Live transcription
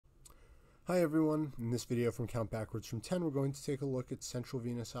Hi everyone, in this video from Count Backwards from 10 we're going to take a look at central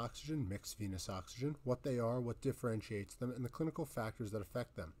venous oxygen, mixed venous oxygen, what they are, what differentiates them, and the clinical factors that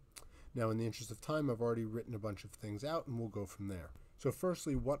affect them. Now in the interest of time I've already written a bunch of things out and we'll go from there. So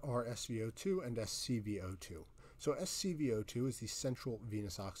firstly, what are SvO2 and ScVO2? So ScVO2 is the central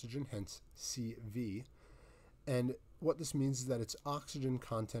venous oxygen, hence CV, and what this means is that it's oxygen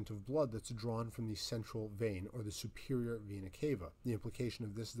content of blood that's drawn from the central vein, or the superior vena cava. The implication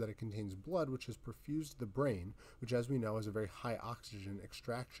of this is that it contains blood which has perfused the brain, which as we know has a very high oxygen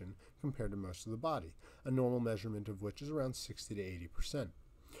extraction compared to most of the body, a normal measurement of which is around 60 to 80%.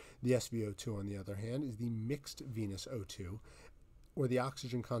 The SvO2, on the other hand, is the mixed venous O2, or the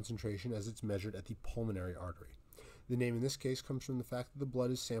oxygen concentration as it's measured at the pulmonary artery. The name in this case comes from the fact that the blood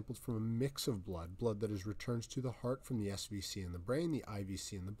is sampled from a mix of blood that is returned to the heart from the SVC in the brain, the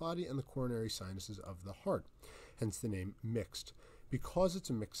IVC in the body, and the coronary sinuses of the heart, hence the name mixed. Because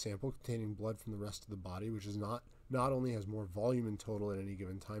it's a mixed sample containing blood from the rest of the body, which is not only has more volume in total at any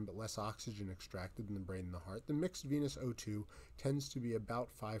given time, but less oxygen extracted in the brain and the heart, the mixed venous O2 tends to be about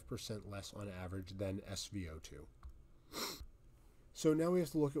 5% less on average than SvO2. So now we have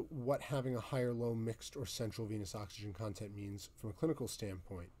to look at what having a higher low mixed or central venous oxygen content means from a clinical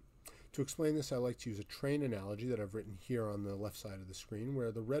standpoint. To explain this, I like to use a train analogy that I've written here on the left side of the screen,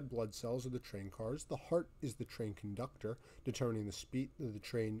 where the red blood cells are the train cars, the heart is the train conductor, determining the speed that the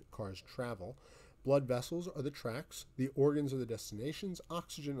train cars travel, blood vessels are the tracks, the organs are the destinations,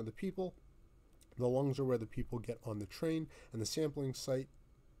 oxygen are the people, the lungs are where the people get on the train, and the sampling site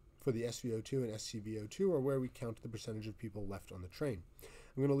for the SvO2 and ScVO2 are where we count the percentage of people left on the train.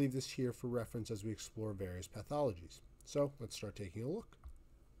 I'm going to leave this here for reference as we explore various pathologies. So let's start taking a look.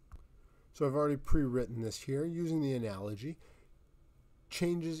 So I've already pre-written this here using the analogy.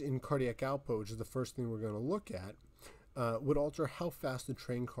 Changes in cardiac output, which is the first thing we're going to look at, would alter how fast the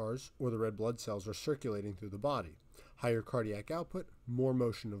train cars or the red blood cells are circulating through the body. Higher cardiac output, more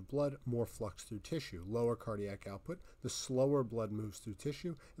motion of blood, more flux through tissue. Lower cardiac output, the slower blood moves through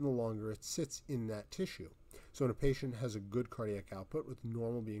tissue and the longer it sits in that tissue. So when a patient has a good cardiac output, with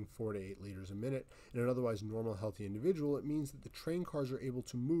normal being 4 to 8 liters a minute, in an otherwise normal healthy individual, it means that the train cars are able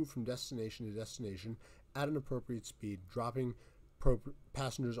to move from destination to destination at an appropriate speed, dropping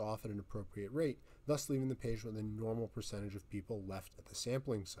passengers off at an appropriate rate, thus leaving the patient with a normal percentage of people left at the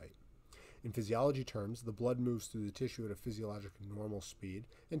sampling site. In physiology terms, the blood moves through the tissue at a physiological normal speed,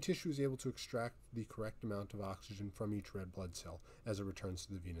 and tissue is able to extract the correct amount of oxygen from each red blood cell as it returns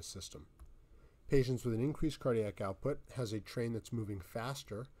to the venous system. Patients with an increased cardiac output has a train that's moving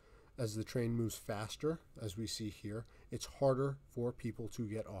faster. As the train moves faster, as we see here, it's harder for people to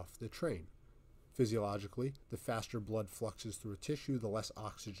get off the train. Physiologically, the faster blood fluxes through a tissue, the less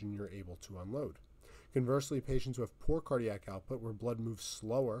oxygen you're able to unload. Conversely, patients who have poor cardiac output, where blood moves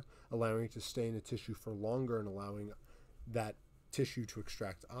slower, allowing it to stay in the tissue for longer and allowing that tissue to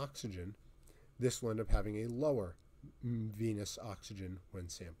extract oxygen, this will end up having a lower venous oxygen when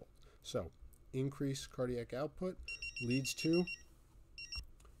sampled. So, increased cardiac output leads to,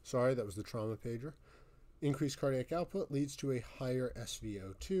 sorry, that was the trauma pager. Increased cardiac output leads to a higher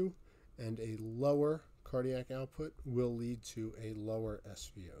SvO2, and a lower cardiac output will lead to a lower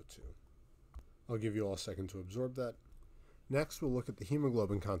SvO2. I'll give you all a second to absorb that. Next, we'll look at the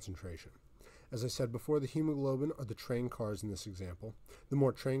hemoglobin concentration. As I said before, the hemoglobin are the train cars in this example. The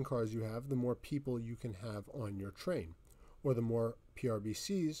more train cars you have, the more people you can have on your train. Or the more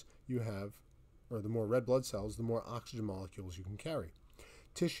PRBCs you have, or the more red blood cells, the more oxygen molecules you can carry.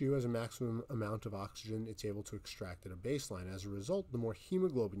 Tissue has a maximum amount of oxygen it's able to extract at a baseline. As a result, the more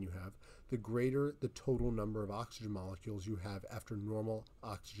hemoglobin you have, the greater the total number of oxygen molecules you have after normal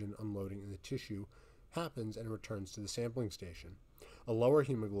oxygen unloading in the tissue happens and returns to the sampling station. A lower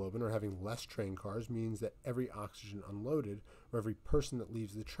hemoglobin, or having less train cars, means that every oxygen unloaded, or every person that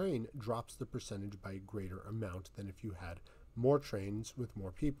leaves the train, drops the percentage by a greater amount than if you had more trains with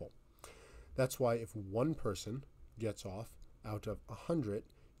more people. That's why if one person gets off out of 100,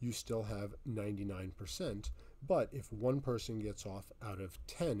 you still have 99%, but if one person gets off out of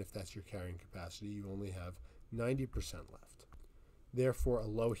 10, if that's your carrying capacity, you only have 90% left. Therefore, a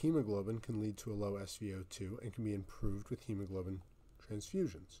low hemoglobin can lead to a low SvO2 and can be improved with hemoglobin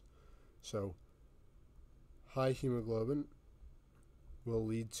transfusions. So, high hemoglobin will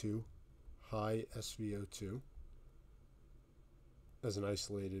lead to high SvO2 as an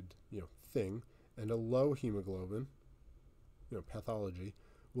isolated, thing, and a low hemoglobin, pathology,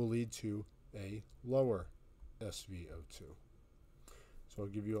 will lead to a lower SvO2. So I'll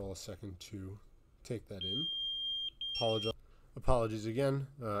give you all a second to take that in. Apologies again.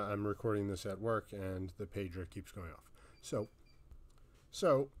 I'm recording this at work and the pager keeps going off. So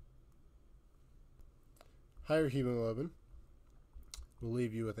Higher hemoglobin will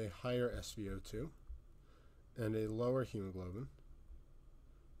leave you with a higher SvO2, and a lower hemoglobin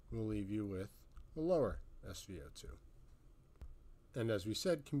will leave you with a lower SvO2. And as we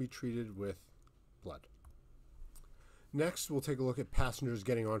said, can be treated with blood. Next, we'll take a look at passengers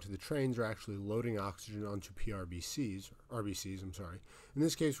getting onto the trains or actually loading oxygen onto RBCs. In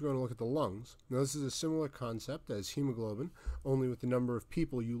this case, we're going to look at the lungs. Now, this is a similar concept as hemoglobin, only with the number of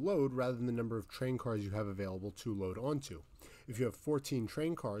people you load rather than the number of train cars you have available to load onto. If you have 14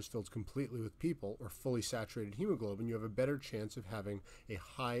 train cars filled completely with people or fully saturated hemoglobin, you have a better chance of having a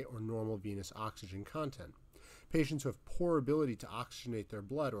high or normal venous oxygen content. Patients who have poor ability to oxygenate their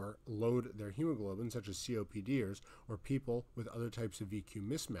blood or load their hemoglobin, such as COPDers or people with other types of VQ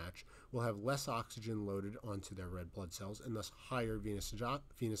mismatch, will have less oxygen loaded onto their red blood cells and thus higher venous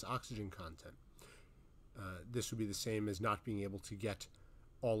oxygen content. This would be the same as not being able to get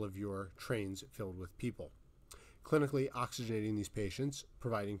all of your trains filled with people. Clinically, oxygenating these patients,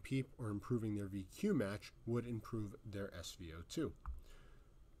 providing PEEP, or improving their VQ match would improve their SvO2.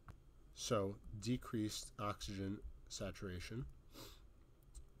 So decreased oxygen saturation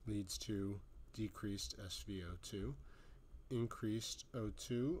leads to decreased SvO2. Increased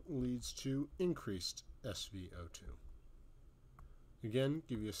O2 leads to increased SvO2. Again,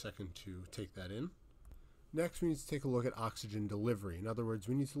 give you a second to take that in. Next, we need to take a look at oxygen delivery. In other words,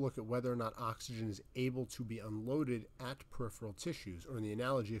 we need to look at whether or not oxygen is able to be unloaded at peripheral tissues, or in the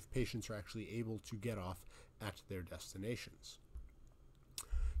analogy, if patients are actually able to get off at their destinations.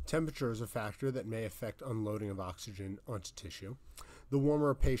 Temperature is a factor that may affect unloading of oxygen onto tissue. The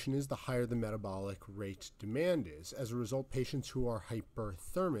warmer a patient is, the higher the metabolic rate demand is. As a result, patients who are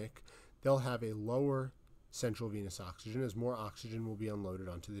hyperthermic, they'll have a lower central venous oxygen as more oxygen will be unloaded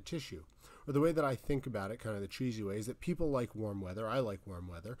onto the tissue. Or the way that I think about it, kind of the cheesy way, is that people like warm weather, I like warm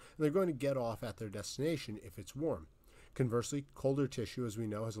weather, and they're going to get off at their destination if it's warm. Conversely, colder tissue, as we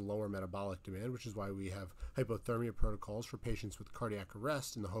know, has a lower metabolic demand, which is why we have hypothermia protocols for patients with cardiac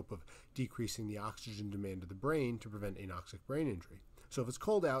arrest in the hope of decreasing the oxygen demand of the brain to prevent anoxic brain injury. So if it's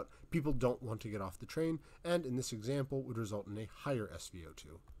cold out, people don't want to get off the train, and in this example would result in a higher SvO2.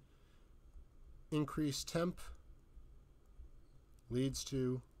 Increased temp leads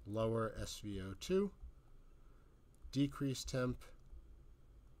to lower SvO2. Decreased temp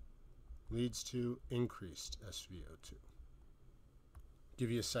leads to increased SvO2.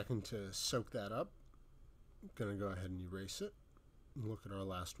 Give you a second to soak that up. I'm going to go ahead and erase it and look at our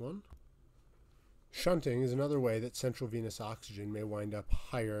last one. Shunting is another way that central venous oxygen may wind up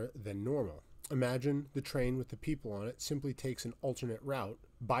higher than normal. Imagine the train with the people on it simply takes an alternate route,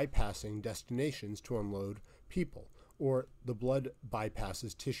 bypassing destinations to unload people, or the blood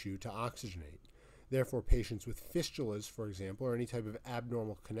bypasses tissue to oxygenate. Therefore, patients with fistulas, for example, or any type of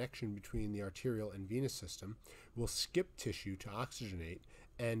abnormal connection between the arterial and venous system, will skip tissue to oxygenate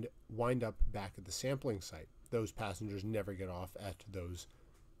and wind up back at the sampling site. Those passengers never get off at those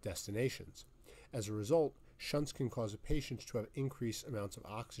destinations. As a result, shunts can cause a patient to have increased amounts of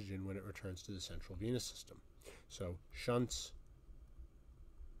oxygen when it returns to the central venous system. So, shunts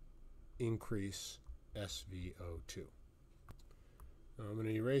increase SvO2. Now I'm going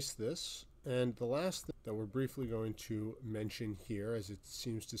to erase this. And the last thing that we're briefly going to mention here, as it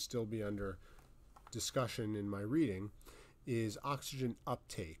seems to still be under discussion in my reading, is oxygen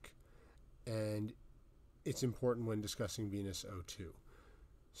uptake. And it's important when discussing venous O2.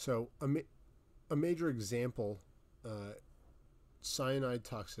 So a major example, cyanide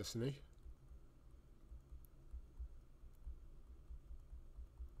toxicity,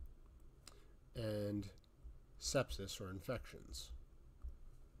 and sepsis or infections.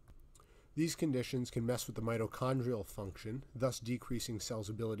 These conditions can mess with the mitochondrial function, thus decreasing cells'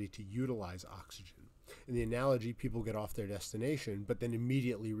 ability to utilize oxygen. In the analogy, people get off their destination, but then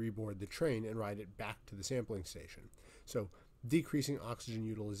immediately reboard the train and ride it back to the sampling station. So decreasing oxygen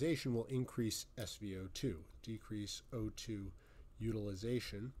utilization will increase SvO2. Decrease O2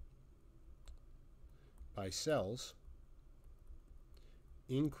 utilization by cells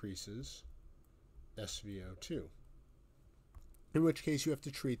increases SvO2. In which case you have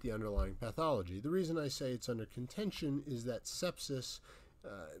to treat the underlying pathology. The reason I say it's under contention is that sepsis,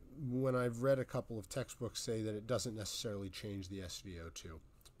 when I've read a couple of textbooks, say that it doesn't necessarily change the SvO2,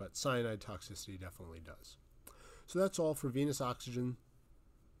 but cyanide toxicity definitely does. So that's all for venous oxygen.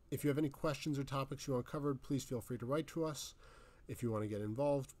 If you have any questions or topics you want covered, please feel free to write to us. If you want to get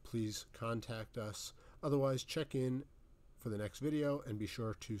involved, please contact us. Otherwise, check in for the next video and be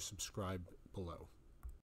sure to subscribe below.